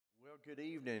Good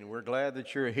evening. We're glad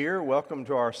that you're here. Welcome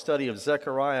to our study of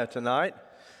Zechariah tonight.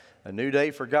 A new day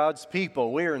for God's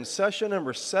people. We're in session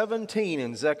number 17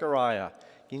 in Zechariah.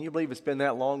 Can you believe it's been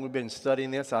that long we've been studying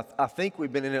this? I think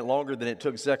we've been in it longer than it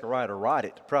took Zechariah to write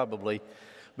it, probably.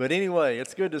 But anyway,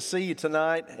 it's good to see you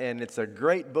tonight, and it's a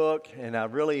great book, and I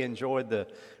really enjoyed the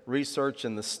research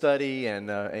and the study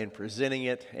and presenting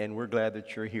it, and we're glad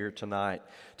that you're here tonight.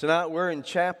 Tonight we're in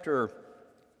chapter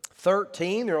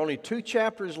 13. There are only 2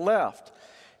 chapters left.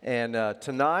 And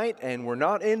tonight, and we're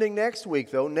not ending next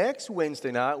week though. Next Wednesday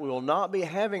night, we will not be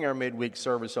having our midweek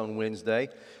service on Wednesday.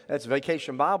 That's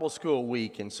Vacation Bible School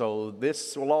week. And so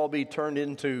this will all be turned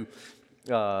into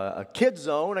a kids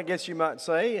zone, I guess you might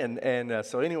say. And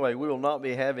so anyway, we will not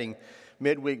be having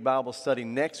midweek Bible study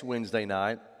next Wednesday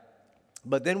night.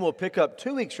 But then we'll pick up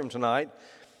 2 weeks from tonight.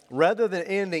 Rather than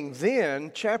ending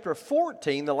then, chapter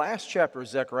 14, the last chapter of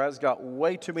Zechariah, has got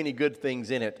way too many good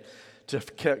things in it to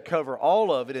cover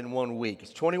all of it in 1 week.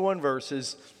 It's 21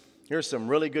 verses. Here's some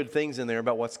really good things in there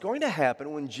about what's going to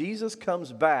happen when Jesus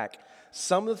comes back.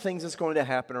 Some of the things that's going to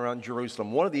happen around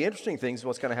Jerusalem. One of the interesting things is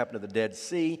what's going to happen to the Dead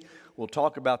Sea. We'll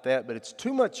talk about that, but it's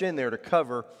too much in there to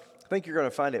cover. I think you're going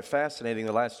to find it fascinating,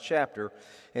 the last chapter.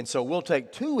 And so we'll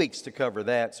take 2 weeks to cover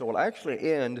that. So we'll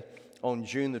actually end on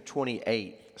June the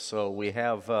 28th. So we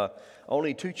have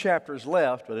only 2 chapters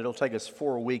left, but it'll take us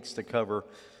 4 weeks to cover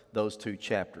those 2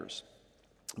 chapters.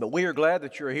 But we are glad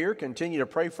that you're here. Continue to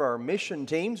pray for our mission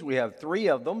teams. We have 3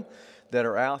 of them that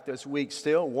are out this week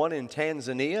still. 1 in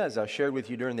Tanzania, as I shared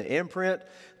with you during the imprint.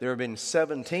 There have been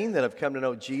 17 that have come to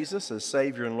know Jesus as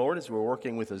Savior and Lord as we're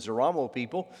working with the Zaramo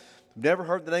people who've never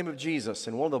heard the name of Jesus.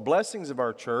 And one of the blessings of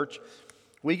our church,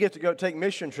 we get to go take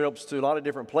mission trips to a lot of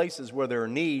different places where there are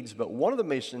needs, but one of the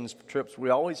missions trips we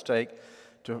always take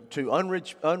to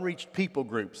unreached people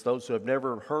groups, those who have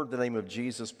never heard the name of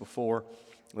Jesus before.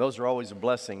 Those are always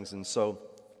blessings, and so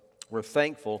we're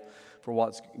thankful for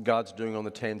what God's doing on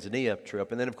the Tanzania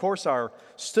trip. And then, of course, our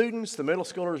students, the middle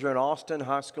schoolers are in Austin,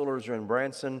 high schoolers are in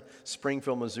Branson,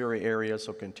 Springfield, Missouri area,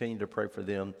 so continue to pray for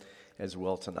them as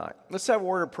well tonight. Let's have a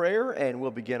word of prayer, and we'll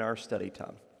begin our study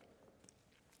time.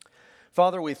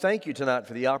 Father, we thank you tonight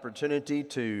for the opportunity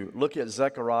to look at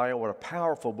Zechariah. What a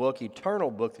powerful book,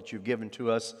 eternal book that you've given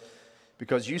to us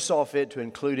because you saw fit to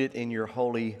include it in your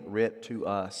holy writ to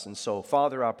us. And so,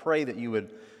 Father, I pray that you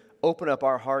would open up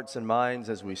our hearts and minds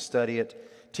as we study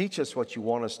it. Teach us what you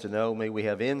want us to know. May we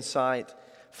have insight.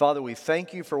 Father, we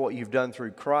thank you for what you've done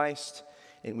through Christ,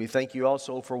 and we thank you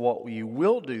also for what you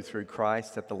will do through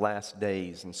Christ at the last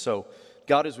days. And so,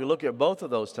 God, as we look at both of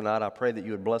those tonight, I pray that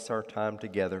you would bless our time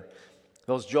together.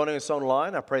 Those joining us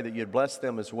online, I pray that you'd bless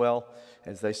them as well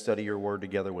as they study your word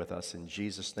together with us. In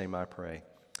Jesus' name I pray.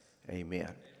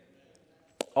 Amen.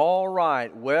 All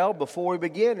right. Well, before we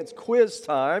begin, it's quiz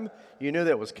time. You knew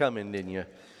that was coming, didn't you?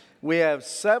 We have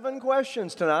 7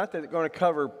 questions tonight that are going to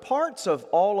cover parts of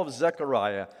all of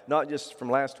Zechariah, not just from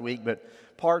last week, but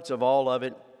parts of all of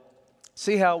it.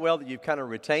 See how well that you've kind of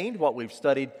retained what we've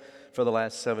studied for the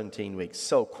last 17 weeks.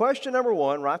 So question number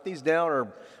 1, write these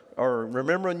down or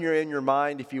remember in your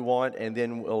mind if you want, and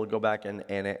then we'll go back and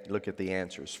look at the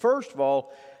answers. First of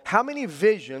all, how many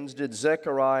visions did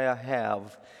Zechariah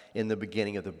have in the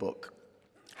beginning of the book?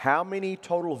 How many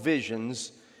total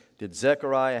visions did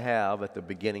Zechariah have at the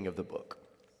beginning of the book?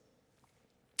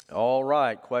 All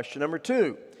right, question number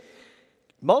 2.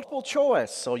 Multiple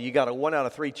choice, so you got a 1 out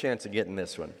of 3 chance of getting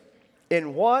this one.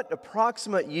 In what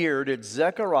approximate year did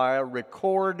Zechariah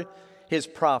record his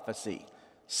prophecy?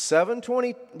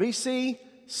 720 BC,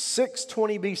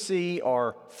 620 BC,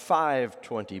 or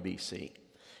 520 BC?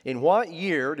 In what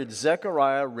year did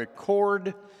Zechariah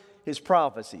record his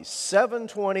prophecy?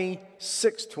 720,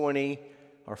 620,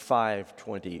 or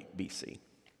 520 BC?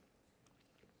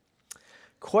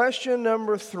 Question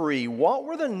number 3. What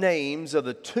were the names of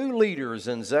the 2 leaders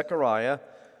in Zechariah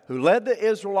who led the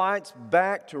Israelites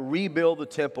back to rebuild the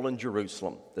temple in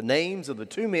Jerusalem? The names of the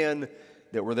 2 men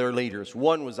that were their leaders.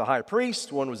 One was a high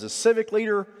priest, one was a civic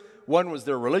leader, one was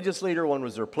their religious leader, one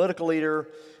was their political leader.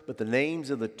 But the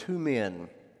names of the 2 men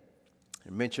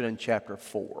are mentioned in chapter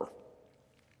 4.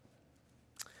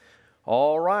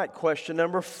 All right, question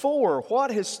number 4.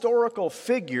 What historical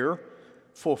figure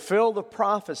fulfilled the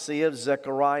prophecy of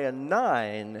Zechariah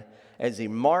 9 as he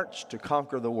marched to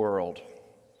conquer the world?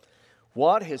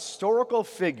 What historical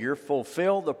figure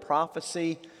fulfilled the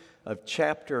prophecy of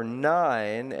chapter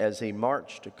 9 as he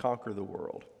marched to conquer the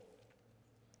world?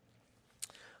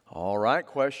 All right,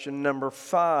 question number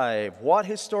 5. What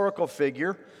historical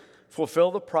figure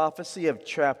fulfilled the prophecy of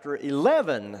chapter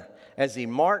 11 as he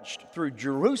marched through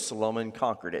Jerusalem and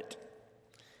conquered it?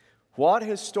 What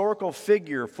historical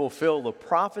figure fulfilled the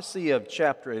prophecy of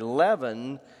chapter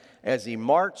 11 as he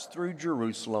marched through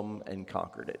Jerusalem and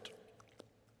conquered it?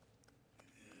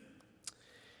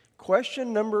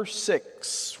 Question number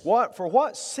 6. For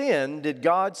what sin did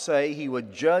God say he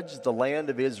would judge the land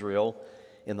of Israel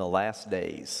in the last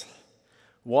days?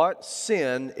 What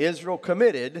sin Israel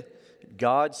committed,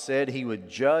 God said he would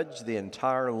judge the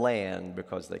entire land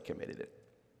because they committed it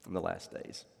in the last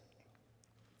days.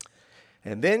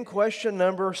 And then question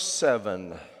number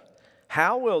 7.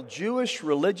 How will Jewish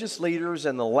religious leaders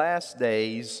in the last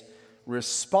days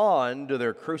respond to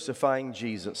their crucifying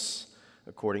Jesus,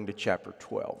 according to chapter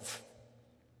 12?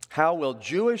 How will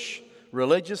Jewish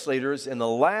religious leaders in the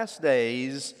last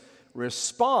days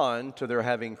respond to their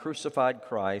having crucified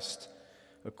Christ,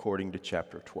 according to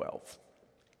chapter 12?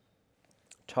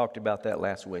 Talked about that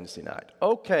last Wednesday night.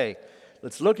 Okay,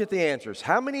 let's look at the answers.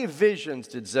 How many visions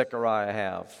did Zechariah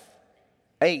have?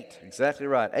 8, exactly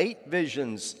right. 8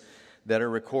 visions that are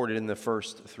recorded in the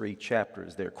first 3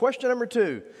 chapters there. Question number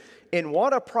 2. In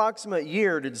what approximate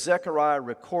year did Zechariah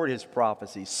record his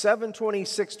prophecy? 720,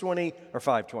 620, or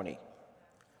 520?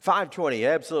 520,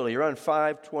 absolutely. Around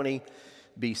 520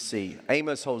 BC.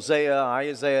 Amos, Hosea,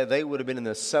 Isaiah, they would have been in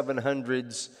the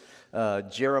 700s.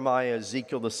 Jeremiah,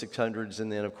 Ezekiel, the 600s.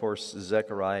 And then, of course,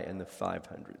 Zechariah in the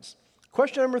 500s.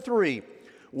 Question number 3.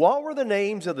 What were the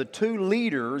names of the 2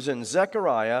 leaders in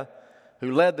Zechariah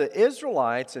who led the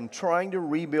Israelites in trying to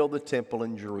rebuild the temple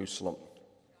in Jerusalem?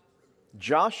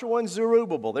 Joshua and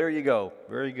Zerubbabel. There you go.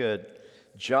 Very good.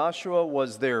 Joshua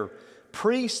was their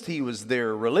priest. He was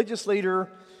their religious leader.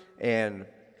 And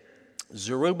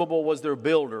Zerubbabel was their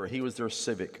builder. He was their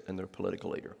civic and their political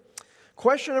leader.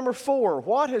 Question number 4.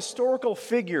 What historical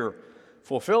figure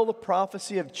fulfilled the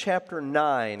prophecy of chapter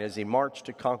 9 as he marched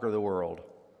to conquer the world?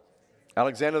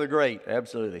 Alexander the Great,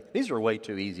 absolutely. These are way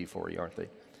too easy for you, aren't they?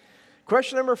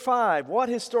 Question number 5. What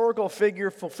historical figure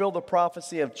fulfilled the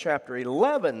prophecy of chapter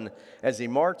 11 as he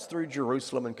marched through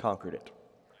Jerusalem and conquered it?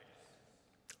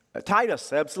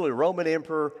 Titus, absolutely. Roman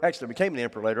emperor, actually became an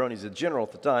emperor later on. He's a general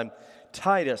at the time.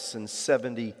 Titus in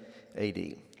 70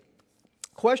 AD.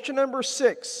 Question number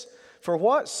 6. For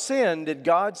what sin did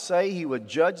God say he would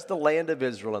judge the land of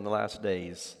Israel in the last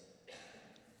days?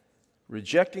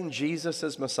 Rejecting Jesus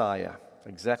as Messiah.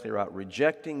 Exactly right.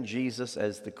 Rejecting Jesus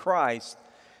as the Christ.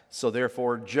 So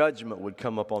therefore, judgment would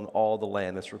come upon all the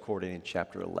land. That's recorded in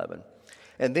chapter 11.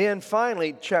 And then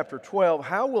finally, chapter 12.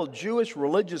 How will Jewish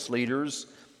religious leaders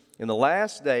in the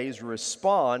last days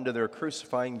respond to their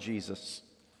crucifying Jesus?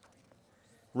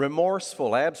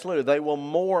 Remorseful, absolutely. They will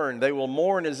mourn. They will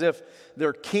mourn as if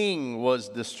their king was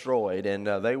destroyed. And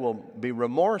they will be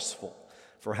remorseful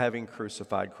for having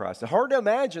crucified Christ. It's hard to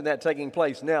imagine that taking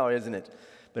place now, isn't it?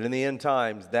 But in the end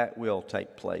times, that will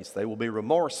take place. They will be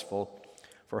remorseful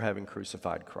for having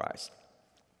crucified Christ.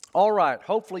 All right,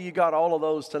 hopefully you got all of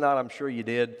those tonight. I'm sure you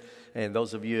did. And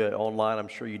those of you online, I'm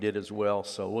sure you did as well.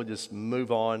 So we'll just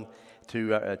move on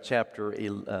to chapter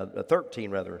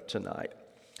 13 tonight.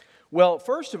 Well,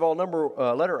 first of all,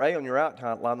 letter A on your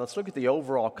outline, let's look at the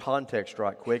overall context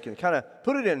right quick and kind of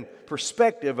put it in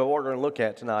perspective of what we're going to look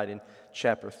at tonight in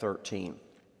chapter 13.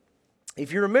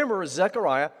 If you remember,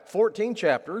 Zechariah, 14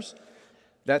 chapters,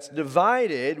 that's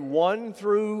divided 1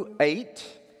 through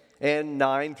 8 and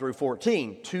 9 through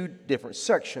 14, 2 different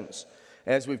sections.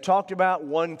 As we've talked about,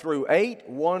 1 through 8,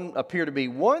 one appear to be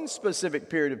one specific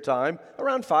period of time,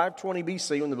 around 520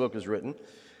 BC when the book was written.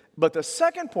 But the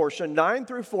second portion, 9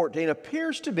 through 14,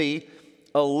 appears to be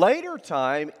a later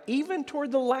time, even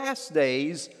toward the last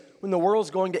days when the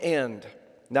world's going to end,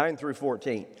 9 through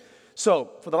 14.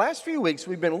 So, for the last few weeks,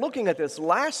 we've been looking at this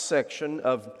last section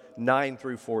of 9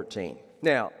 through 14.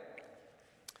 Now,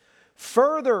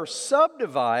 further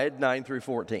subdivide 9 through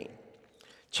 14.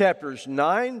 Chapters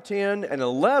 9, 10, and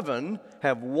 11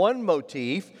 have one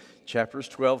motif. Chapters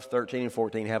 12, 13, and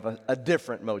 14 have a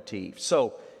different motif.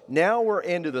 So, now we're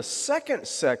into the second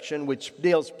section, which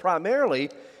deals primarily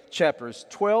chapters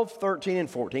 12, 13, and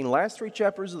 14. Last 3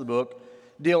 chapters of the book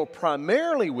deal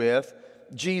primarily with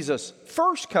Jesus'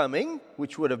 first coming,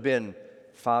 which would have been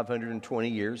 520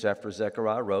 years after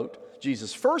Zechariah wrote.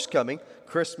 Jesus' first coming,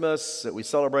 Christmas that we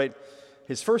celebrate,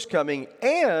 his first coming,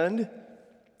 and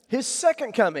his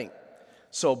second coming.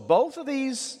 So both of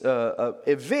these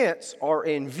events are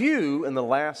in view in the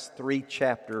last 3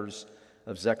 chapters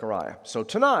of Zechariah. So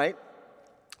tonight,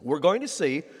 we're going to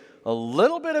see a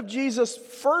little bit of Jesus'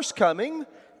 first coming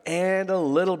and a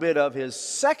little bit of his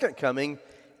second coming,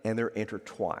 and they're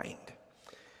intertwined.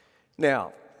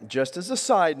 Now, just as a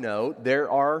side note, there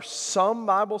are some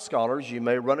Bible scholars, you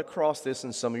may run across this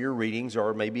in some of your readings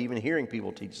or maybe even hearing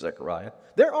people teach Zechariah.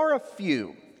 There are a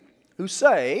few who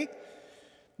say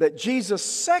that Jesus'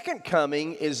 second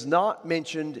coming is not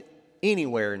mentioned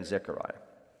anywhere in Zechariah.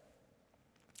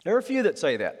 There are a few that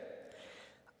say that.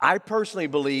 I personally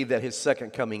believe that his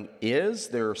second coming is.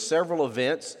 There are several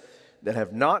events that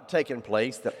have not taken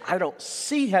place that I don't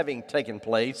see having taken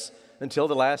place until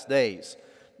the last days.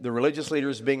 The religious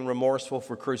leaders being remorseful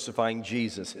for crucifying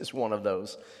Jesus is one of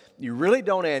those. You really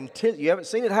don't you haven't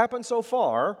seen it happen so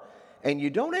far, and you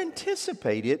don't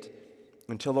anticipate it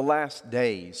until the last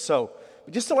days. So,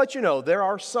 just to let you know, there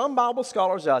are some Bible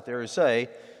scholars out there who say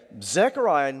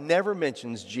Zechariah never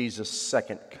mentions Jesus'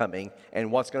 second coming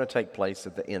and what's going to take place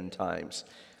at the end times.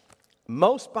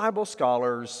 Most Bible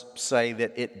scholars say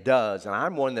that it does, and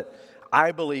I'm one that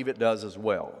I believe it does as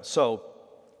well. So,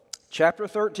 chapter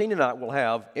 13 tonight will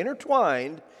have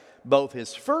intertwined both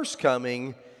his first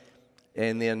coming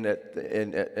and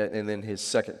then his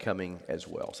second coming as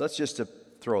well. So that's just to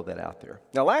throw that out there.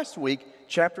 Now, last week,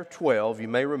 chapter 12, you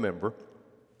may remember,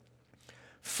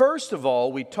 first of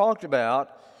all,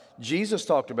 Jesus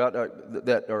talked about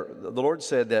the Lord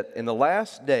said that in the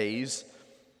last days,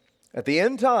 at the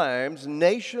end times,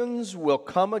 nations will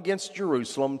come against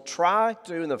Jerusalem, try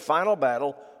to, in the final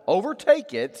battle,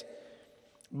 overtake it,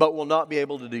 but will not be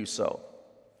able to do so.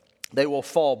 They will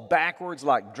fall backwards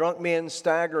like drunk men,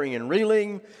 staggering and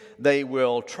reeling. They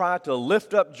will try to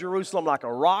lift up Jerusalem like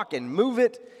a rock and move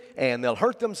it, and they'll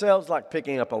hurt themselves like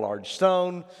picking up a large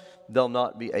stone. They'll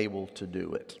not be able to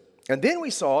do it. And then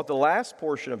we saw at the last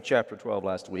portion of chapter 12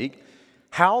 last week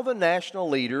how the national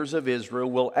leaders of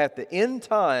Israel will at the end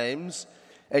times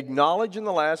acknowledge in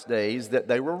the last days that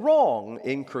they were wrong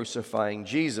in crucifying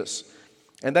Jesus.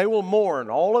 And they will mourn,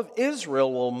 all of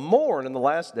Israel will mourn in the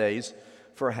last days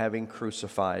for having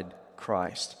crucified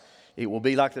Christ. It will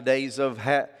be like the days of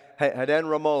Hadad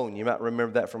Ramon. You might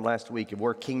remember that from last week, of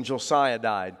where King Josiah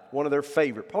died. One of their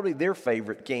favorite, probably their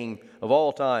favorite king of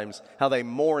all times, how they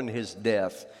mourned his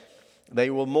death. They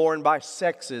will mourn by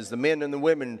sexes. The men and the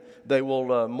women, they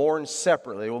will mourn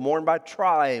separately. They will mourn by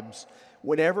tribes.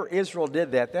 Whenever Israel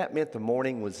did that, that meant the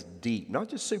mourning was deep, not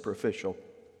just superficial.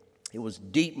 It was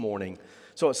deep mourning.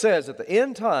 So it says at the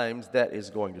end times that is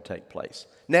going to take place.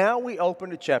 Now we open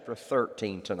to chapter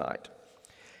 13 tonight.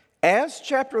 As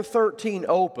chapter 13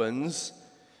 opens,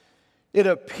 it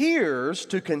appears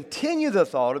to continue the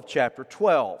thought of chapter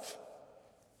 12.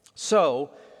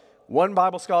 So, one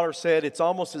Bible scholar said it's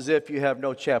almost as if you have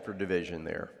no chapter division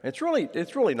there. It's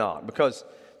really not, because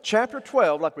chapter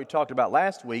 12, like we talked about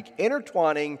last week,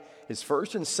 intertwining his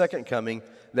first and second coming,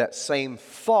 that same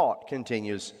thought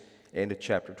continues into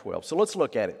chapter 12. So let's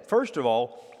look at it. First of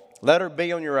all, letter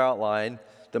B on your outline,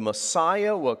 the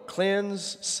Messiah will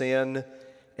cleanse sin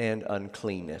and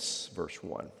uncleanness, verse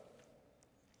 1.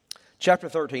 Chapter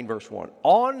 13, verse 1.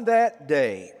 On that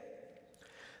day,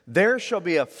 there shall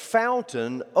be a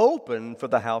fountain open for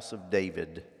the house of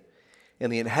David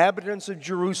and the inhabitants of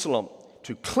Jerusalem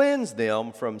to cleanse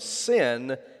them from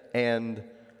sin and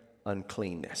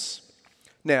uncleanness.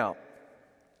 Now,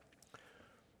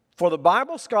 for the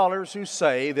Bible scholars who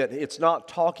say that it's not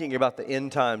talking about the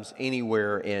end times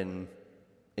anywhere in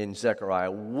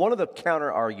Zechariah, one of the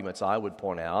counter arguments I would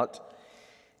point out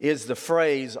is the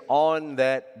phrase "on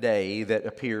that day" that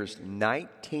appears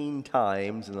 19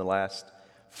 times in the last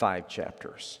 5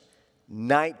 chapters.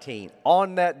 19.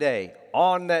 On that day.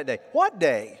 On that day. What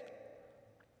day?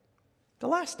 The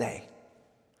last day.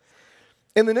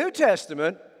 In the New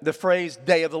Testament, the phrase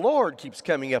 "day of the Lord" keeps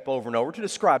coming up over and over to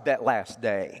describe that last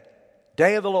day.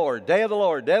 Day of the Lord, day of the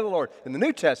Lord, day of the Lord. In the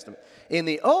New Testament. In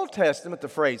the Old Testament, the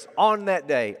phrase "on that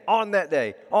day, on that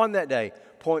day, on that day"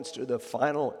 points to the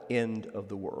final end of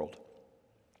the world.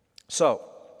 So,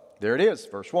 there it is,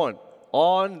 verse 1.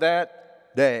 On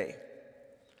that day,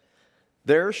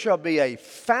 there shall be a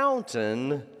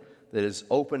fountain that is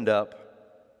opened up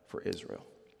for Israel.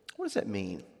 What does that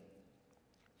mean?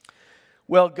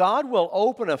 Well, God will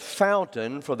open a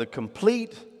fountain for the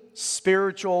complete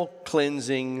spiritual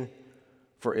cleansing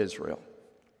for Israel.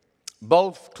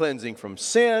 Both cleansing from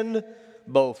sin,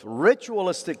 both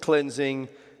ritualistic cleansing,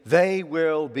 they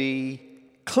will be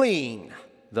clean,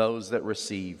 those that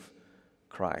receive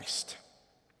Christ.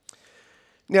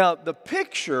 Now, the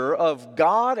picture of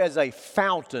God as a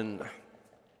fountain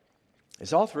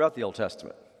is all throughout the Old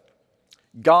Testament.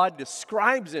 God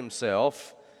describes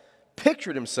himself,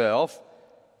 pictured himself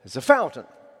as a fountain.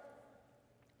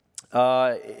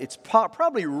 It's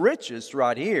probably richest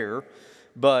right here,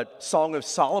 but Song of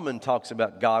Solomon talks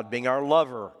about God being our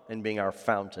lover and being our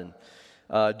fountain.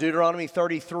 Deuteronomy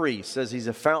 33 says he's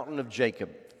a fountain of Jacob.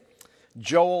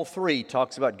 Joel 3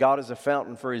 talks about God as a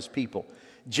fountain for his people.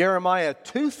 Jeremiah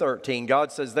 2:13,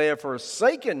 God says, "They have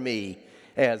forsaken me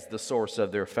as the source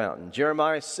of their fountain.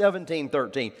 Jeremiah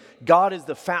 17:13, God is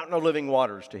the fountain of living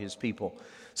waters to his people.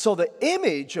 So the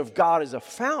image of God as a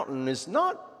fountain is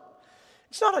not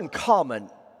uncommon.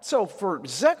 So for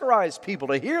Zechariah's people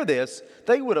to hear this,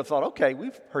 they would have thought, okay,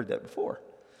 we've heard that before.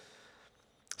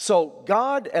 So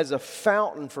God as a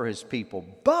fountain for his people.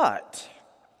 But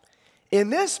in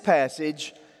this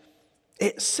passage,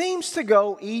 it seems to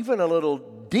go even a little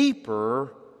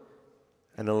deeper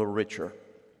and a little richer.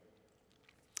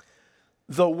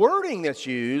 The wording that's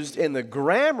used in the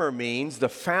grammar means the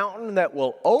fountain that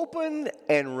will open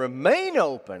and remain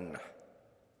open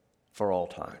for all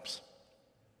times.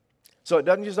 So it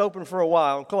doesn't just open for a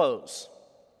while and close.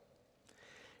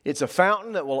 It's a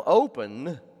fountain that will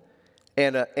open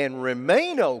and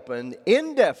remain open,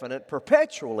 indefinite,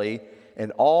 perpetually,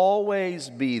 and always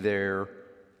be there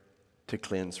to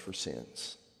cleanse for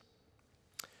sins.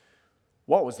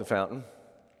 What was the fountain?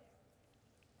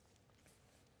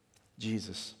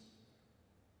 Jesus.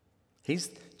 He's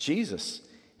Jesus.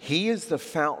 He is the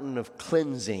fountain of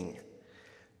cleansing.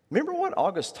 Remember what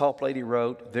August Toplady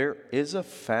wrote? There is a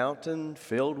fountain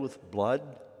filled with blood,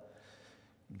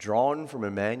 drawn from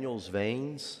Emmanuel's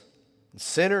veins.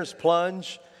 Sinners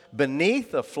plunge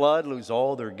beneath the flood, lose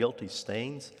all their guilty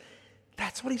stains.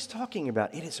 That's what he's talking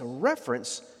about. It is a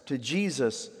reference to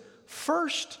Jesus'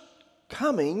 first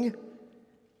coming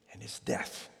and his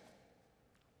death.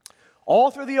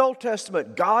 All through the Old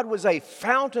Testament, God was a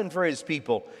fountain for his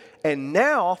people. And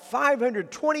now,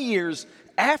 520 years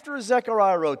after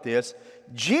Zechariah wrote this,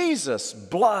 Jesus'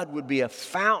 blood would be a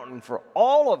fountain for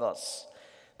all of us,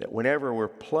 that whenever we're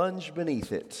plunged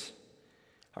beneath it,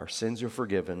 our sins are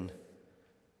forgiven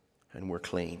and we're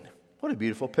clean. What a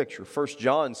beautiful picture. 1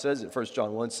 John says it, 1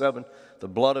 John 1:7, the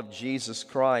blood of Jesus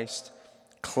Christ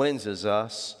cleanses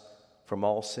us from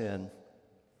all sin.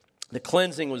 The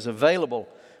cleansing was available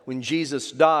when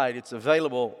Jesus died. It's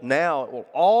available now. It will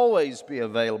always be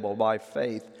available by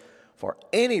faith for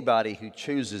anybody who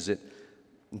chooses it.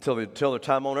 Until their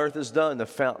time on earth is done, the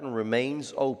fountain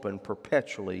remains open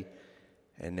perpetually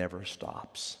and never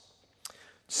stops.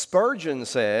 Spurgeon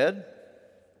said,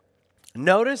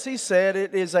 notice he said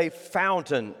it is a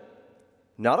fountain,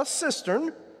 not a cistern,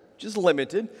 which is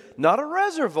limited, not a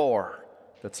reservoir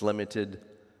that's limited,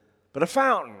 but a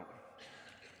fountain.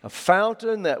 A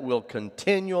fountain that will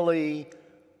continually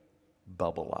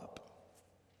bubble up.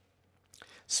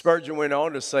 Spurgeon went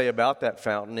on to say about that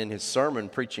fountain in his sermon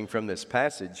preaching from this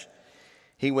passage.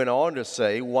 He went on to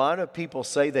say, why do people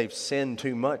say they've sinned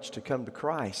too much to come to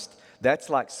Christ? That's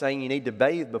like saying you need to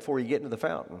bathe before you get into the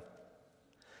fountain.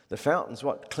 The fountain's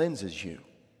what cleanses you.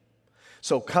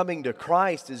 So coming to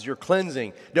Christ is your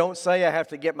cleansing. Don't say I have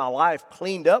to get my life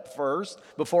cleaned up first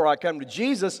before I come to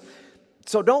Jesus.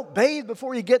 So don't bathe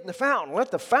before you get in the fountain. Let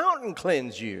the fountain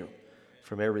cleanse you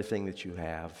from everything that you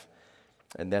have.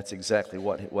 And that's exactly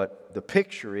what the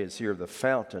picture is here, the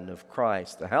fountain of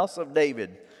Christ. The house of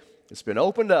David has been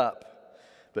opened up.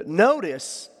 But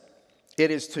notice, it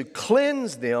is to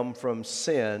cleanse them from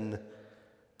sin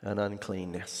and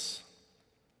uncleanness.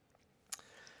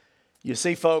 You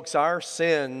see, folks, our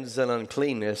sins and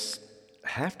uncleanness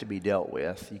have to be dealt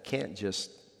with. You can't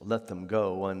just let them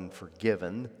go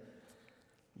unforgiven.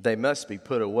 They must be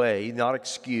put away, not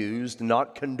excused,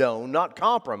 not condoned, not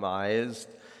compromised.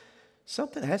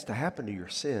 Something has to happen to your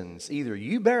sins. Either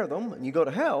you bear them and you go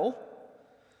to hell,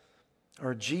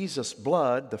 or Jesus'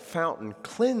 blood, the fountain,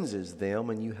 cleanses them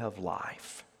and you have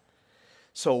life.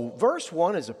 So verse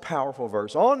 1 is a powerful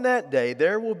verse. On that day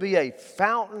there will be a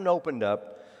fountain opened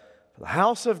up for the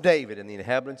house of David and the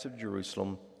inhabitants of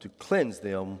Jerusalem to cleanse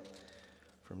them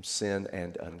from sin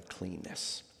and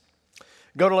uncleanness.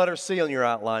 Go to letter C on your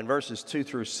outline, verses 2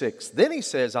 through 6. Then he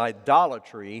says,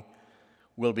 idolatry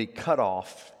will be cut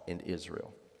off in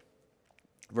Israel.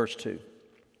 Verse 2.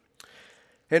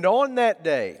 And on that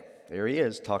day, there he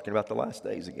is, talking about the last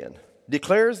days again,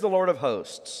 declares the Lord of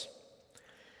hosts,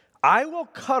 I will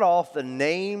cut off the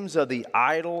names of the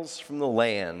idols from the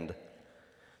land,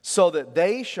 so that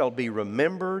they shall be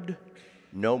remembered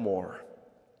no more.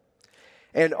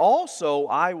 And also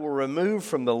I will remove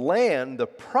from the land the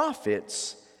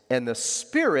prophets and the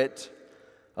spirit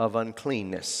of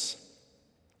uncleanness.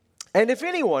 And if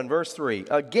anyone, verse 3,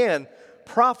 again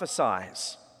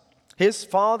prophesies, his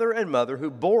father and mother who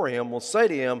bore him will say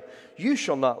to him, you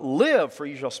shall not live, for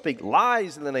you shall speak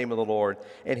lies in the name of the Lord.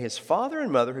 And his father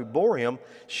and mother who bore him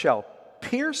shall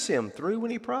pierce him through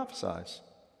when he prophesies.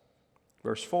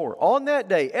 Verse 4, on that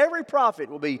day, every prophet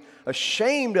will be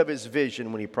ashamed of his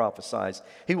vision when he prophesies.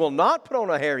 He will not put on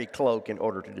a hairy cloak in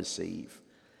order to deceive.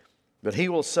 But he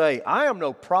will say, I am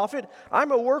no prophet.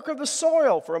 I'm a work of the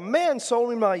soil, for a man sold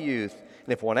me in my youth.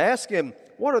 And if one asks him,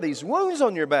 what are these wounds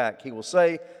on your back? He will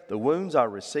say, the wounds I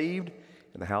received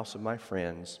in the house of my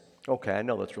friends. Okay, I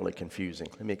know that's really confusing.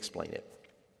 Let me explain it.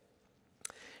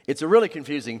 It's a really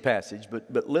confusing passage,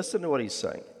 but listen to what he's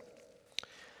saying.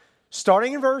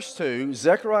 Starting in verse 2,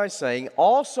 Zechariah is saying,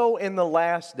 also in the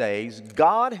last days,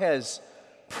 God has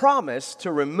promised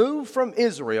to remove from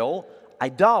Israel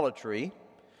idolatry,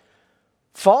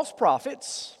 false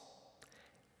prophets,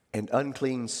 and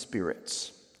unclean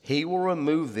spirits. He will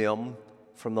remove them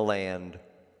from the land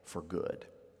for good.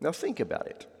 Now think about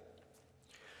it.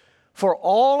 For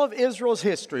all of Israel's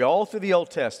history, all through the Old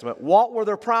Testament, what were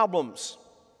their problems?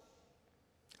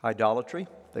 Idolatry.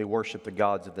 They worshiped the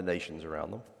gods of the nations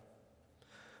around them.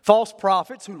 False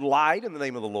prophets who lied in the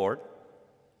name of the Lord.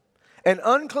 And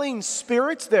unclean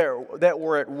spirits that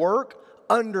were at work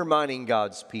undermining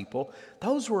God's people.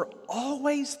 Those were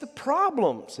always the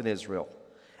problems in Israel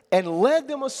and led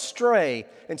them astray.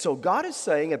 And so God is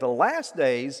saying at the last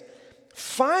days,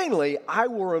 finally, I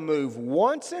will remove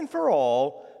once and for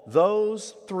all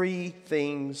those three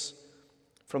things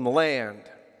from the land.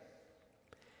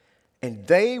 And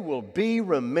they will be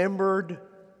remembered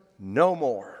no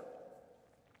more.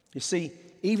 You see,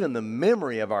 even the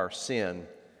memory of our sin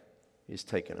is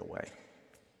taken away.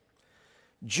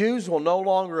 Jews will no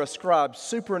longer ascribe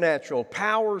supernatural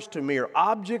powers to mere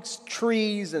objects,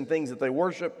 trees, and things that they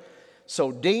worship.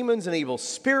 So demons and evil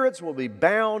spirits will be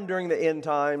bound during the end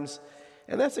times.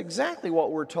 And that's exactly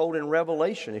what we're told in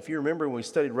Revelation. If you remember when we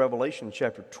studied Revelation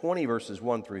chapter 20, verses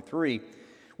 1 through 3,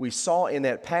 we saw in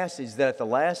that passage that at the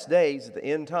last days, at the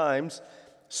end times,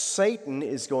 Satan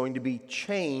is going to be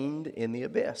chained in the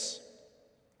abyss.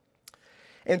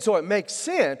 And so it makes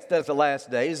sense that at the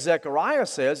last days, Zechariah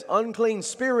says, unclean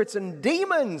spirits and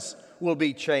demons will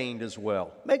be chained as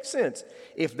well. Makes sense.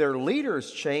 If their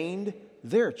leader's chained,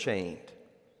 they're chained.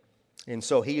 And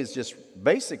so he is just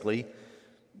basically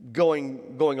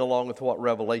going along with what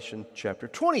Revelation chapter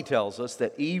 20 tells us,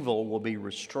 that evil will be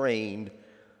restrained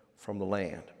from the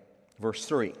land. Verse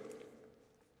 3.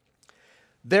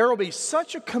 There will be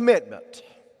such a commitment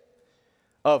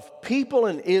of people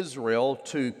in Israel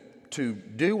to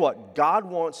do what God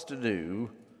wants to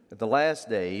do at the last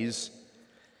days,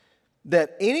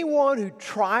 that anyone who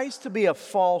tries to be a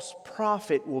false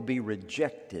prophet will be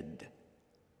rejected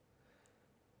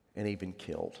and even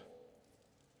killed.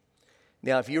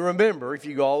 Now, if you remember, if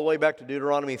you go all the way back to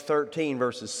Deuteronomy 13,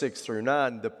 verses 6 through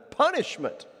 9, the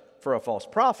punishment for a false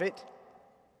prophet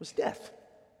was death,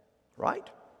 right?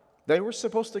 They were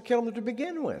supposed to kill them to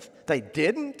begin with. They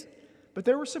didn't, but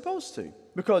they were supposed to,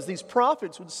 because these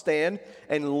prophets would stand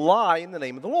and lie in the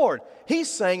name of the Lord. He's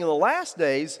saying in the last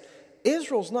days,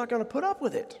 Israel's not going to put up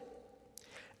with it.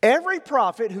 Every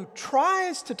prophet who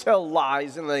tries to tell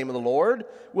lies in the name of the Lord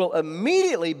will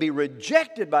immediately be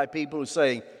rejected by people who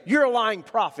say, you're a lying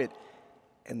prophet,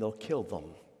 and they'll kill them.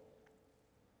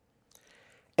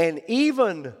 And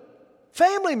even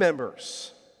family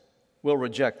members will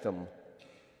reject them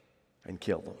and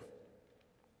kill them.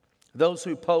 Those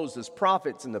who posed as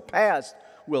prophets in the past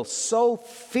will so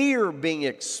fear being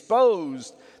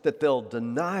exposed that they'll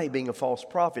deny being a false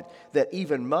prophet, that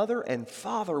even mother and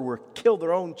father will kill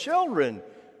their own children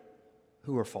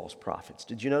who are false prophets.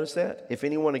 Did you notice that? If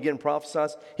anyone again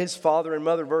prophesies, his father and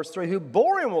mother, verse 3, who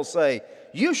bore him will say,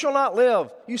 you shall not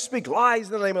live. You speak lies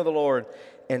in the name of the Lord.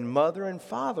 And mother and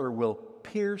father will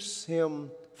pierce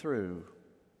him through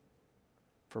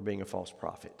for being a false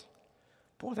prophet.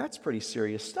 Boy, that's pretty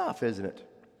serious stuff, isn't it?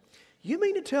 You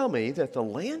mean to tell me that the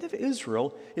land of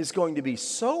Israel is going to be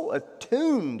so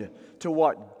attuned to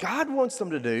what God wants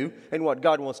them to do and what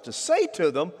God wants to say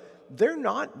to them, they're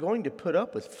not going to put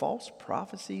up with false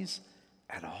prophecies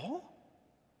at all?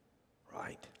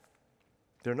 Right.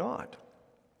 They're not.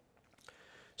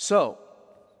 So,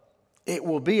 it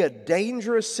will be a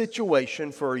dangerous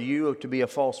situation for you to be a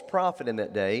false prophet in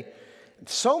that day.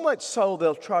 So much so,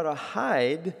 they'll try to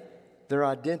hide their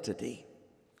identity.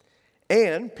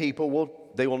 And people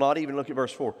will not even look at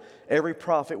verse 4. Every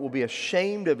prophet will be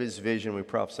ashamed of his vision, we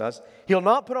prophesy. He'll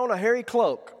not put on a hairy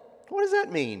cloak. What does that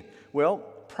mean? Well,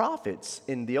 prophets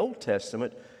in the Old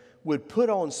Testament would put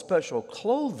on special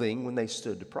clothing when they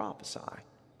stood to prophesy.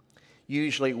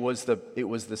 Usually it was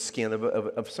the skin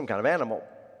of some kind of animal.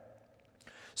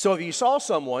 So if you saw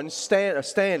someone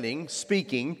standing,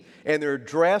 speaking, and they're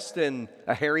dressed in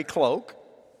a hairy cloak,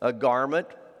 a garment,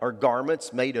 or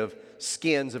garments made of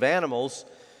skins of animals,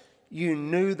 you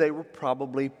knew they were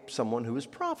probably someone who was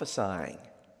prophesying.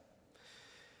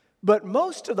 But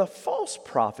most of the false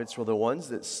prophets were the ones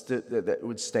that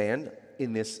would stand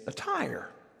in this attire.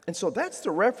 And so that's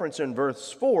the reference in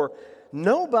verse 4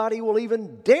 Nobody will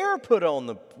even dare put on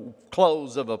the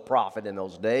clothes of a prophet in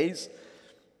those days,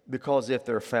 because if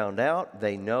they're found out,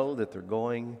 they know that they're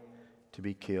going to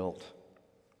be killed.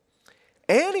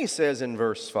 And he says in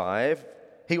verse 5,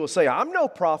 he will say, I'm no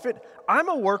prophet, I'm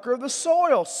a worker of the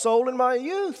soil, sold in my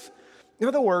youth. In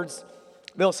other words,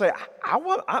 they'll say, I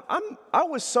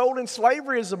was sold in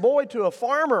slavery as a boy to a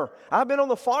farmer. I've been on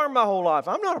the farm my whole life.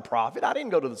 I'm not a prophet. I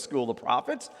didn't go to the school of the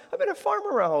prophets. I've been a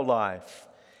farmer my whole life.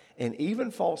 And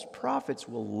even false prophets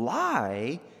will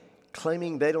lie,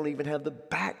 claiming they don't even have the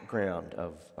background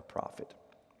of a prophet.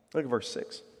 Look at verse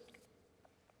 6.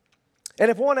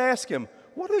 And if one asks him,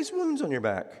 what are these wounds on your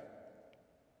back?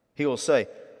 He will say,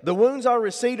 the wounds I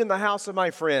received in the house of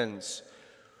my friends.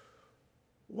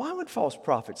 Why would false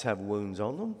prophets have wounds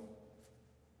on them?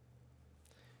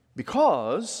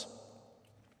 Because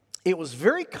it was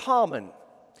very common,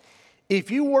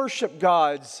 if you worship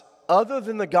gods other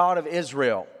than the God of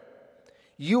Israel,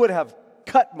 you would have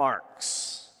cut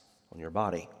marks on your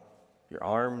body, your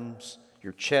arms,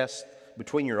 your chest,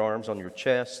 between your arms, on your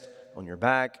chest, on your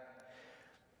back.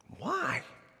 Why?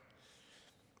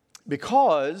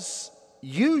 Because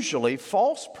usually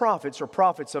false prophets or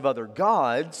prophets of other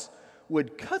gods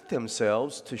would cut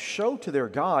themselves to show to their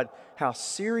God how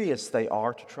serious they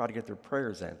are to try to get their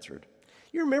prayers answered.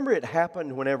 You remember it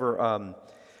happened whenever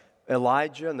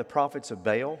Elijah and the prophets of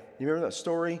Baal, you remember that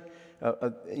story?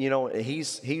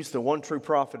 He's the one true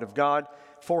prophet of God,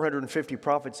 450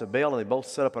 prophets of Baal, and they both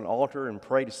set up an altar and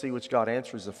pray to see which God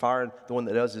answers the fire. The one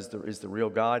that does is the real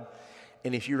God.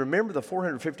 And if you remember, the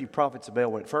 450 prophets of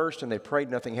Baal went first, and they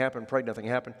prayed, nothing happened,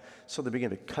 so they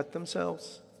began to cut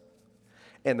themselves.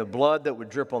 And the blood that would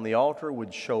drip on the altar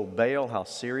would show Baal how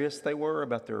serious they were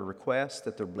about their request,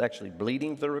 that they're actually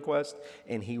bleeding for the request,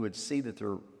 and he would see that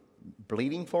they're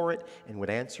bleeding for it and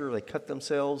would answer. They cut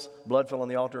themselves, blood fell on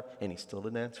the altar, and he still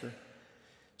didn't answer.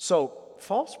 So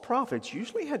false prophets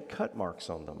usually had cut marks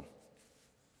on them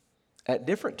at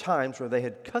different times where they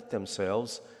had cut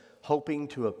themselves hoping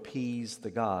to appease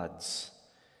the gods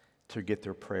to get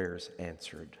their prayers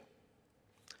answered.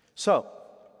 So,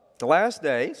 the last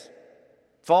days,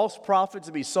 false prophets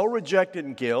will be so rejected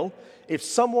and killed if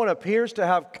someone appears to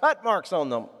have cut marks on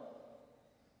them.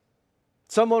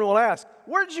 Someone will ask,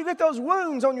 where did you get those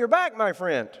wounds on your back, my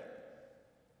friend?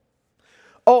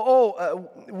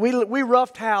 We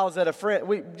roughed house at a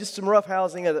friend. Just some rough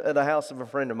housing at a house of a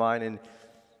friend of mine, and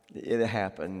it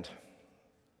happened.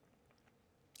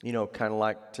 You know, kind of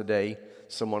like today,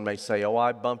 someone may say,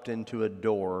 I bumped into a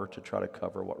door to try to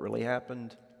cover what really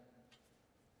happened.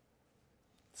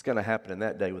 It's going to happen in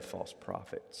that day with false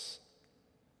prophets,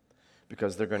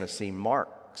 because they're going to see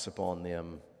marks upon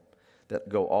them that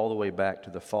go all the way back to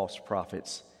the false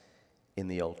prophets in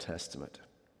the Old Testament.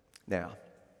 Now,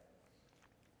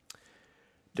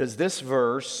 does this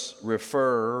verse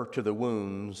refer to the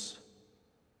wounds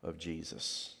of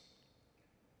Jesus?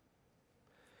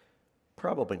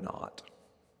 Probably not.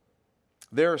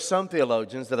 There are some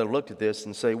theologians that have looked at this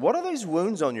and say, what are these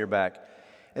wounds on your back?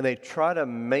 And they try to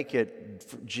make it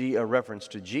a reference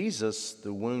to Jesus,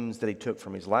 the wounds that he took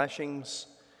from his lashings,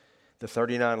 the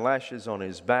 39 lashes on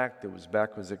his back,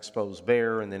 back was exposed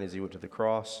bare, and then as he went to the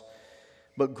cross.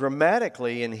 But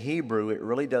grammatically in Hebrew, it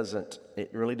really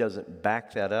doesn't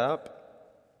back that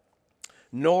up,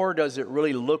 nor does it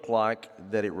really look like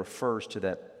that it refers to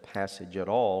that passage at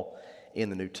all in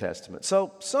the New Testament.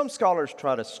 So some scholars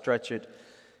try to stretch it.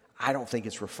 I don't think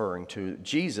it's referring to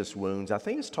Jesus' wounds. I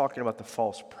think it's talking about the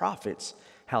false prophets,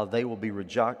 how they will be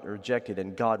rejected,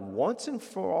 and God once and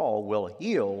for all will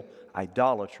heal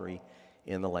idolatry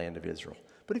in the land of Israel.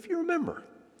 But if you remember,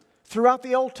 throughout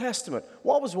the Old Testament,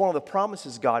 what was one of the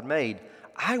promises God made?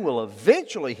 I will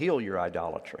eventually heal your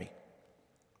idolatry.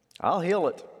 I'll heal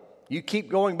it. You keep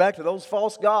going back to those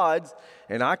false gods,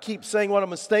 and I keep saying what a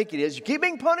mistake it is. You keep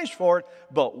being punished for it,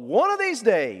 but one of these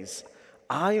days,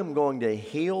 I am going to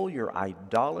heal your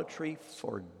idolatry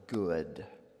for good.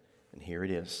 And here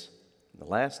it is. In the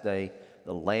last day,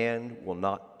 the land will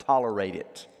not tolerate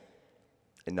it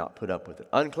and not put up with it.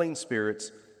 Unclean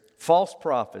spirits, false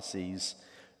prophecies,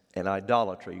 and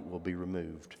idolatry will be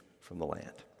removed from the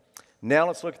land. Now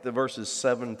let's look at the verses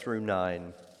 7 through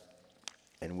 9,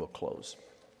 and we'll close.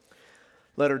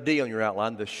 Letter D on your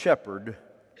outline, the shepherd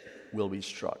will be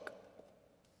struck.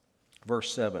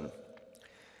 Verse 7.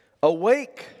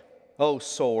 Awake, O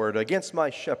sword, against my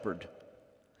shepherd,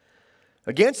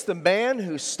 against the man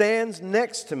who stands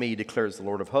next to me, declares the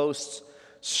Lord of hosts.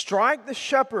 Strike the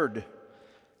shepherd,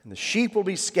 and the sheep will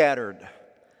be scattered.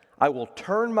 I will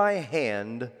turn my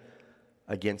hand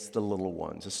against the little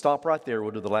ones. Let's stop right there.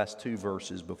 We'll do the last two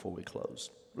verses before we close.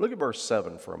 Look at verse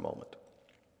 7 for a moment.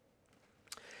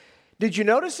 Did you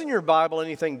notice in your Bible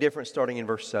anything different starting in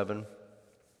verse 7?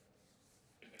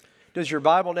 Does your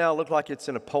Bible now look like it's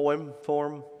in a poem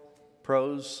form,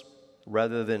 prose,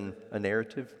 rather than a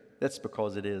narrative? That's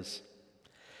because it is.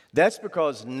 That's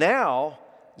because now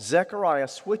Zechariah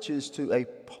switches to a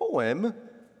poem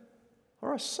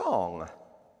or a song.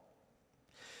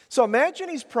 So imagine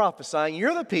he's prophesying.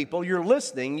 You're the people, you're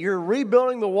listening, you're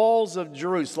rebuilding the walls of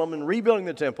Jerusalem and rebuilding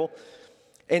the temple.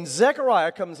 And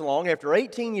Zechariah comes along after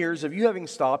 18 years of you having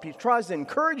stopped. He tries to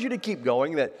encourage you to keep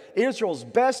going, that Israel's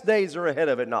best days are ahead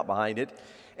of it, not behind it.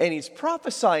 And he's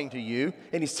prophesying to you,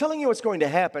 and he's telling you what's going to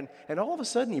happen. And all of a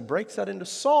sudden, he breaks that into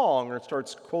song or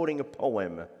starts quoting a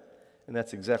poem. And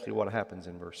that's exactly what happens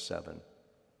in verse 7.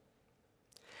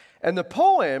 And the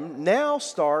poem now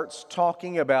starts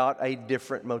talking about a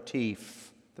different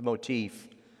motif, the motif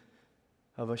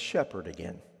of a shepherd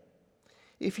again.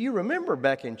 If you remember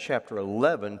back in chapter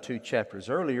 11, 2 chapters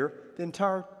earlier, the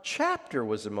entire chapter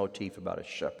was a motif about a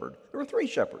shepherd. There were 3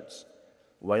 shepherds.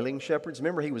 Wailing shepherds.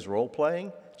 Remember he was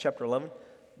role-playing, chapter 11?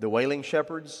 The wailing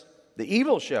shepherds, the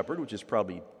evil shepherd, which is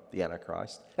probably the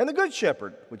Antichrist, and the good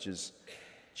shepherd, which is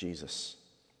Jesus.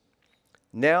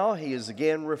 Now he is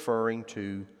again referring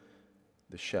to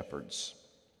the shepherds.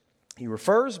 He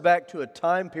refers back to a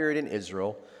time period in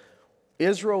Israel.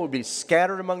 Israel would be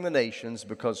scattered among the nations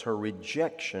because her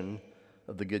rejection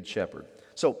of the Good Shepherd.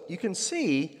 So you can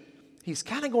see he's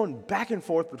kind of going back and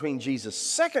forth between Jesus'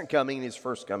 second coming and his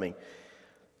first coming.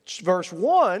 Verse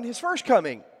 1, his first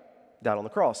coming, died on the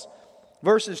cross.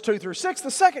 Verses 2 through 6, the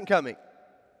second coming.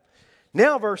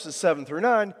 Now verses 7 through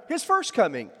 9, his first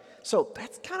coming. So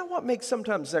that's kind of what makes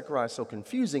sometimes Zechariah so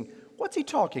confusing. What's he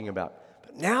talking about?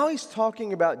 But now he's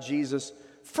talking about Jesus'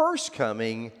 first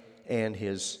coming and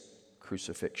his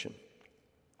crucifixion.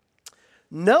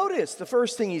 Notice the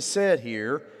first thing he said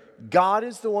here, God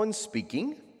is the one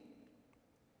speaking,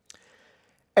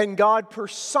 and God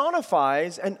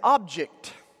personifies an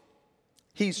object.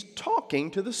 He's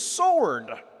talking to the sword.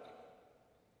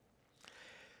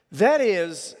 That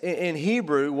is, in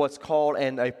Hebrew, what's called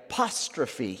an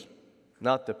apostrophe.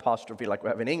 Not the apostrophe like we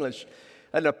have in English.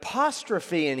 An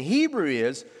apostrophe in Hebrew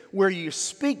is where you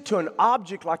speak to an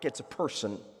object like it's a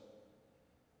person.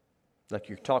 Like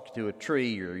you talk to a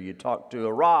tree, or you talk to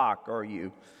a rock, or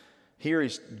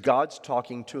God's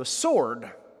talking to a sword.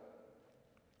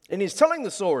 And he's telling the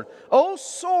sword, "O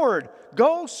sword,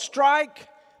 go strike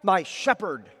my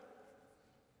shepherd."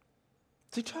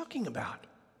 What's he talking about?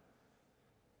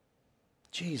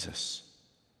 Jesus.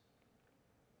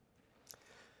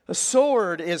 A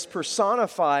sword is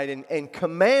personified and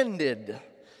commanded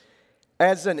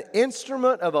as an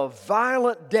instrument of a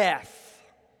violent death.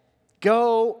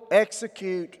 Go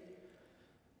execute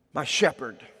my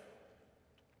shepherd,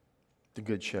 the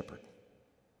good shepherd.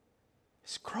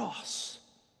 His cross,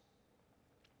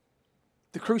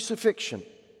 the crucifixion.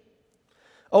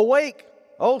 Awake,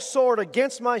 O sword,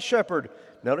 against my shepherd.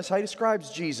 Notice how he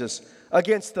describes Jesus.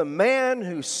 Against the man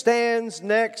who stands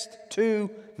next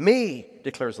to me,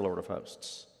 declares the Lord of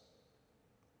hosts.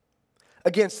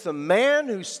 Against the man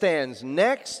who stands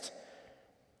next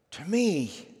to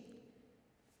me.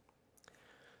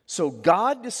 So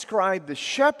God described the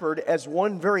shepherd as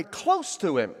one very close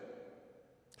to him.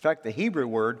 In fact, the Hebrew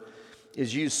word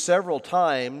is used several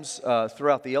times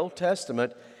throughout the Old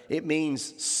Testament. It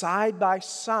means side by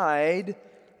side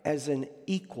as an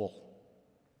equal.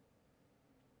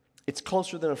 It's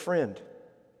closer than a friend,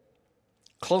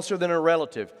 closer than a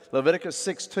relative. Leviticus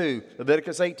 6:2,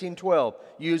 Leviticus 18:12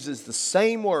 uses the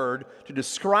same word to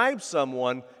describe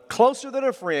someone closer than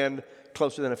a friend,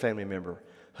 closer than a family member.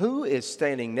 Who is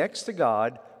standing next to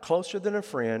God, closer than a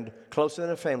friend, closer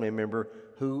than a family member?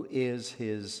 Who is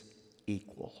his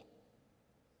equal?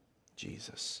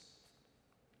 Jesus.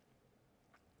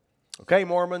 Okay,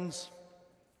 Mormons.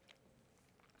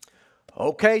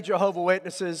 Okay, Jehovah's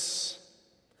Witnesses.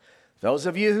 Those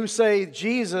of you who say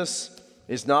Jesus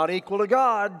is not equal to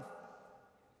God.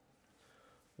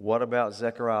 What about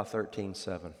Zechariah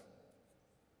 13:7?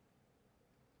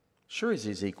 Sure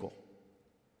he's equal.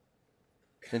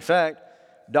 In fact,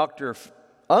 Dr.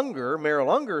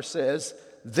 Merrill Unger says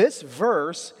this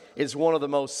verse is one of the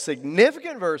most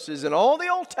significant verses in all the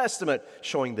Old Testament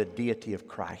showing the deity of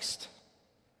Christ.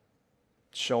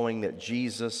 Showing that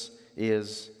Jesus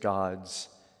is God's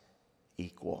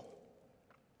equal.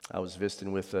 I was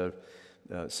visiting with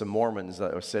some Mormons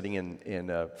that were sitting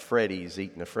in Freddy's,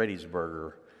 eating a Freddy's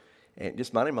burger, and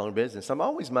just minding my own business. I'm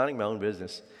always minding my own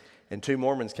business. And 2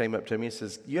 Mormons came up to me and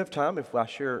says, "You have time if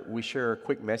we share a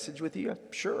quick message with you?"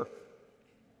 Sure.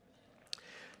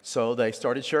 So they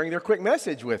started sharing their quick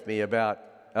message with me about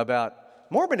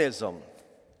Mormonism.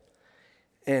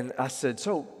 And I said,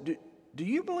 so do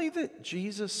you believe that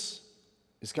Jesus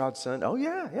is God's son? Oh,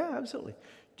 yeah, absolutely.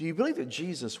 Do you believe that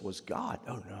Jesus was God?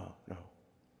 Oh, no.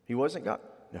 He wasn't God?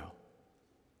 No.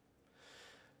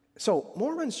 So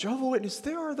Mormons, Jehovah's Witnesses,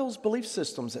 there are those belief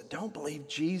systems that don't believe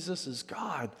Jesus is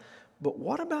God. But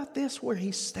what about this where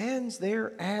he stands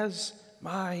there as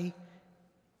my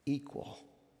equal?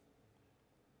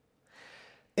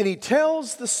 And he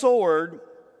tells the sword,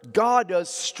 God does,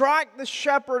 strike the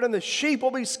shepherd and the sheep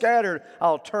will be scattered.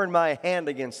 I'll turn my hand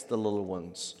against the little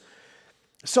ones.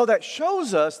 So that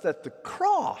shows us that the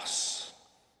cross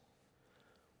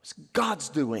was God's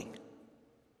doing.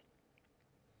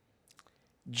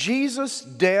 Jesus'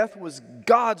 death was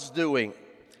God's doing.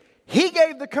 He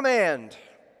gave the command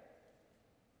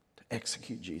to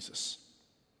execute Jesus.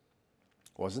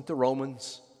 It wasn't the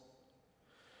Romans.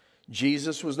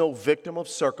 Jesus was no victim of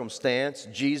circumstance.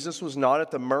 Jesus was not at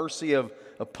the mercy of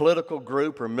a political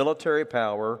group or military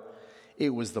power. It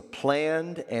was the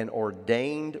planned and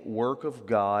ordained work of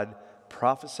God,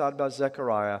 prophesied by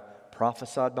Zechariah,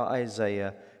 prophesied by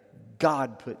Isaiah.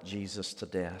 God put Jesus to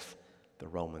death. The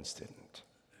Romans didn't.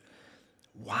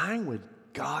 Why would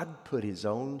God put his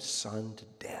own son to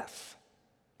death?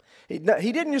 He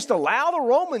didn't just allow the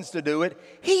Romans to do it.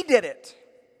 He did it.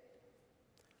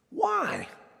 Why?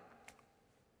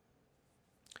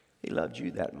 He loved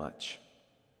you that much.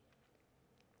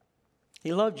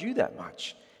 He loved you that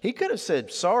much. He could have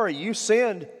said, sorry, you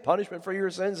sinned. Punishment for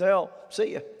your sins, hell.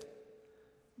 See ya.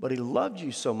 But he loved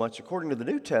you so much, according to the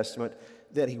New Testament,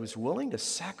 that he was willing to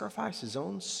sacrifice his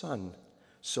own son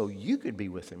so you could be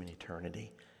with him in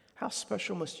eternity. How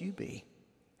special must you be?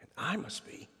 And I must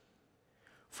be.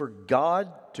 For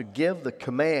God to give the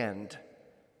command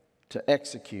to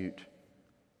execute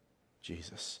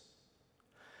Jesus.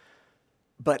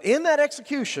 But in that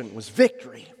execution was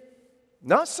victory,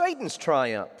 not Satan's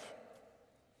triumph,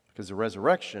 because the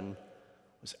resurrection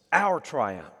was our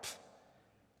triumph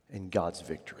and God's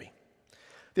victory.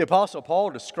 The Apostle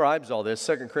Paul describes all this,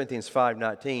 2 Corinthians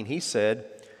 5:19. He said,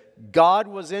 God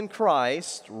was in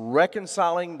Christ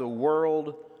reconciling the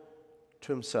world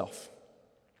to himself.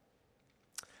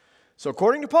 So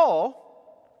according to Paul,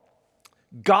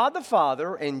 God the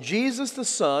Father and Jesus the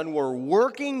Son were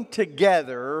working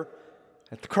together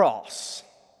at the cross.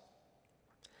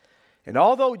 And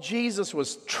although Jesus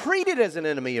was treated as an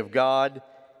enemy of God,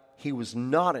 he was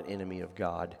not an enemy of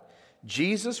God.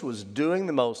 Jesus was doing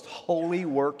the most holy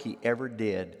work he ever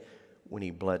did when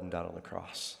he bled and died on the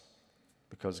cross.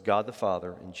 Because God the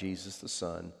Father and Jesus the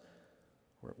Son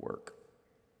were at work.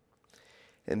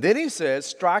 And then he says,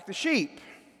 strike the sheep,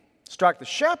 strike the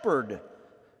shepherd,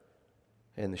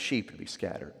 and the sheep will be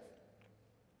scattered.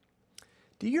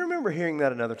 Do you remember hearing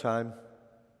that another time?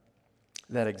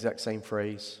 That exact same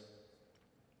phrase?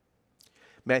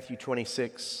 Matthew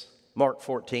 26, Mark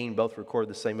 14, both record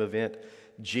the same event.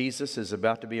 Jesus is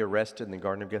about to be arrested in the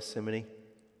Garden of Gethsemane.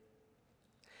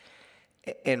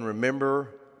 And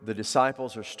remember, the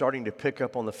disciples are starting to pick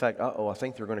up on the fact, I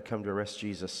think they're going to come to arrest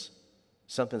Jesus.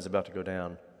 Something's about to go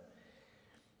down.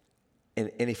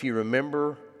 And if you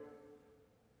remember,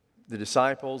 the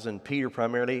disciples and Peter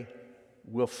primarily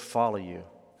will follow you.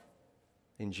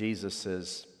 And Jesus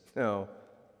says, no.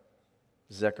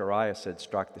 Zechariah said,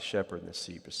 strike the shepherd and the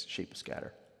sheep will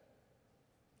scatter.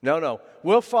 No,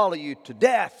 we'll follow you to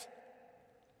death.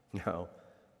 No.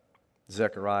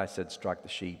 Zechariah said, strike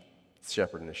the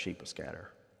shepherd and the sheep will scatter.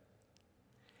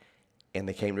 And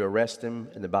they came to arrest him,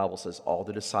 and the Bible says all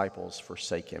the disciples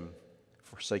forsook him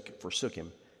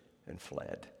and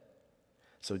fled.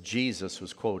 So Jesus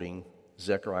was quoting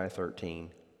Zechariah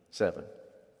 13:7.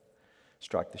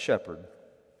 Strike the shepherd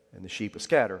and the sheep will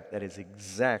scatter. That is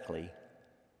exactly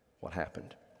what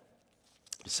happened.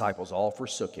 Disciples all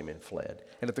forsook him and fled.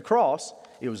 And at the cross,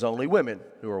 it was only women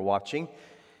who were watching,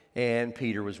 and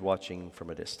Peter was watching from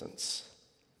a distance.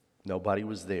 Nobody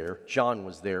was there. John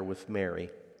was there with Mary,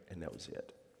 and that was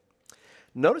it.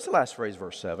 Notice the last phrase,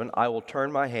 verse 7, I will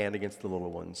turn my hand against the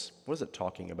little ones. What is it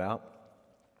talking about?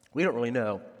 We don't really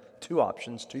know. Two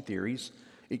options, two theories.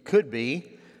 It could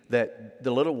be that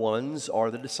the little ones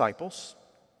are the disciples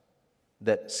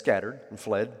that scattered and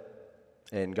fled,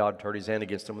 and God turned his hand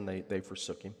against them and they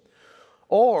forsook him.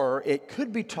 Or it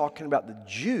could be talking about the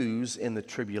Jews in the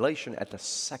tribulation at the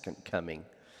second coming.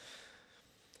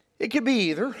 It could be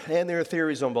either, and there are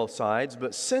theories on both sides,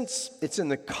 but since it's in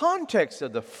the context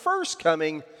of the first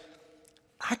coming,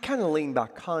 I kind of lean by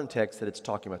context that it's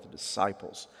talking about the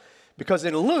disciples. Because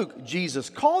in Luke, Jesus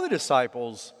called the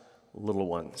disciples little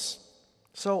ones.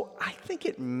 So I think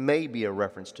it may be a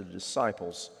reference to the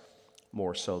disciples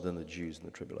more so than the Jews in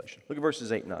the tribulation. Look at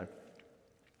verses 8 and 9.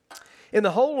 In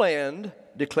the whole land,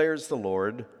 declares the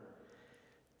Lord,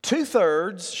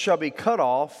 2/3 shall be cut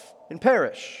off and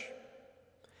perish,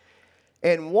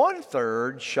 and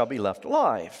 1/3 shall be left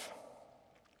alive.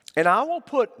 And I will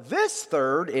put this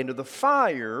third into the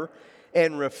fire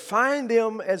and refine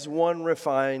them as one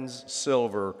refines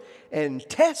silver, and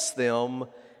test them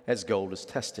as gold is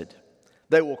tested.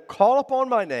 They will call upon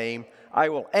my name, I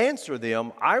will answer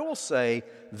them, I will say,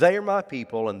 they are my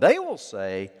people, and they will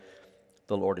say,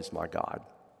 the Lord is my God.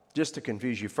 Just to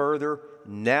confuse you further,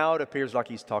 now it appears like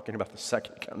he's talking about the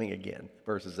second coming again,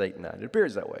 verses 8 and 9. It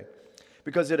appears that way.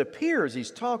 Because it appears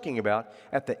he's talking about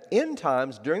at the end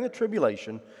times during the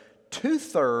tribulation,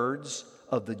 2/3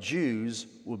 of the Jews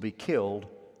will be killed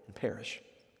and perish.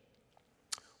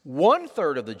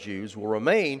 1/3 of the Jews will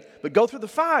remain, but go through the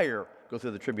fire, go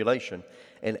through the tribulation.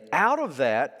 And out of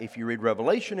that, if you read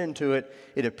Revelation into it,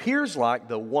 it appears like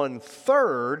the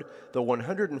 1/3, the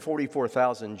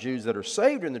 144,000 Jews that are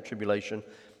saved in the tribulation,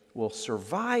 will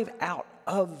survive out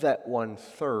of that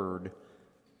 1/3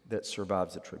 that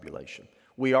survives the tribulation.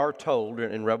 We are told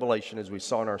in Revelation, as we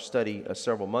saw in our study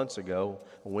several months ago,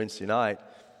 on Wednesday night,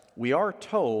 we are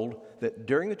told that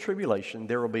during the tribulation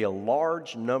there will be a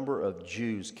large number of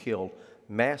Jews killed,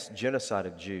 mass genocide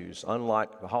of Jews,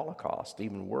 unlike the Holocaust,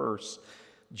 even worse,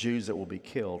 Jews that will be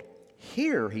killed.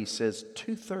 Here he says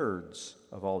 2/3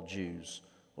 of all Jews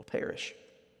will perish.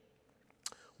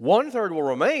 1/3 will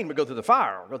remain but go through the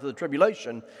fire, go through the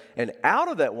tribulation, and out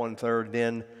of that 1/3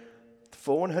 then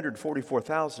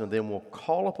 444,000 of them will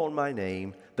call upon my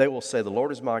name. They will say, the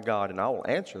Lord is my God, and I will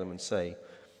answer them and say,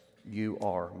 you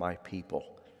are my people.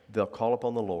 They'll call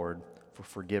upon the Lord for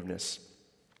forgiveness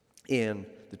in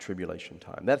the tribulation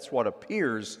time. That's what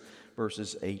appears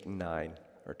verses 8 and 9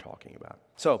 are talking about.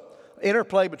 So,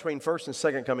 interplay between first and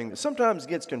second coming sometimes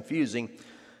gets confusing,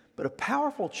 but a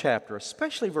powerful chapter,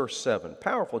 especially verse 7,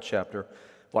 powerful chapter,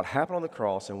 what happened on the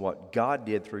cross and what God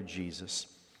did through Jesus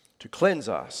to cleanse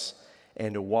us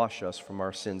and to wash us from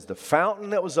our sins. The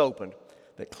fountain that was opened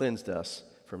that cleansed us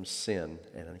from sin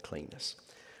and uncleanness.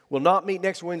 We'll not meet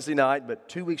next Wednesday night, but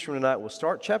 2 weeks from tonight we'll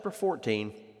start chapter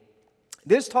 14.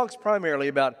 This talks primarily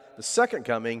about the second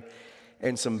coming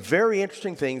and some very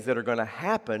interesting things that are going to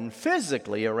happen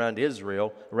physically around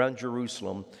Israel, around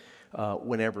Jerusalem,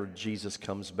 whenever Jesus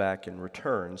comes back and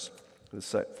returns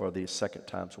for the second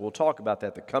time. So we'll talk about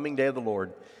that, the coming day of the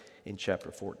Lord, in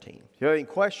chapter 14. If you have any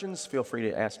questions, feel free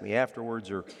to ask me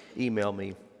afterwards or email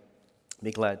me.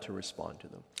 Be glad to respond to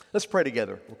them. Let's pray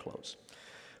together. We'll close.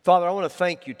 Father, I want to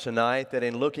thank you tonight that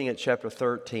in looking at chapter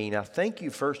 13, I thank you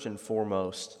first and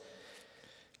foremost,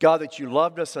 God, that you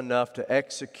loved us enough to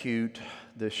execute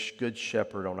this good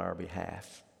shepherd on our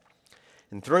behalf.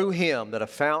 And through him, that a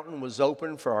fountain was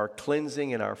opened for our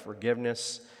cleansing and our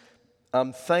forgiveness.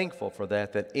 I'm thankful for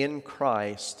that in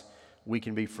Christ we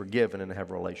can be forgiven and have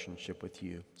a relationship with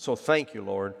you. So thank you,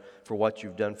 Lord, for what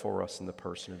you've done for us in the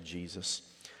person of Jesus.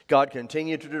 God,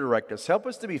 continue to direct us. Help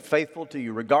us to be faithful to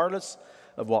you, regardless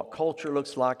of what culture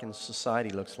looks like and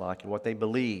society looks like and what they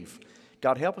believe.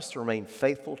 God, help us to remain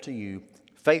faithful to you,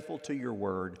 faithful to your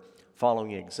word,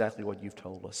 following exactly what you've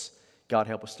told us. God,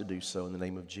 help us to do so in the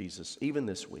name of Jesus, even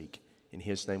this week. In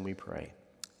his name we pray.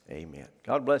 Amen.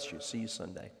 God bless you. See you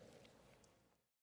Sunday.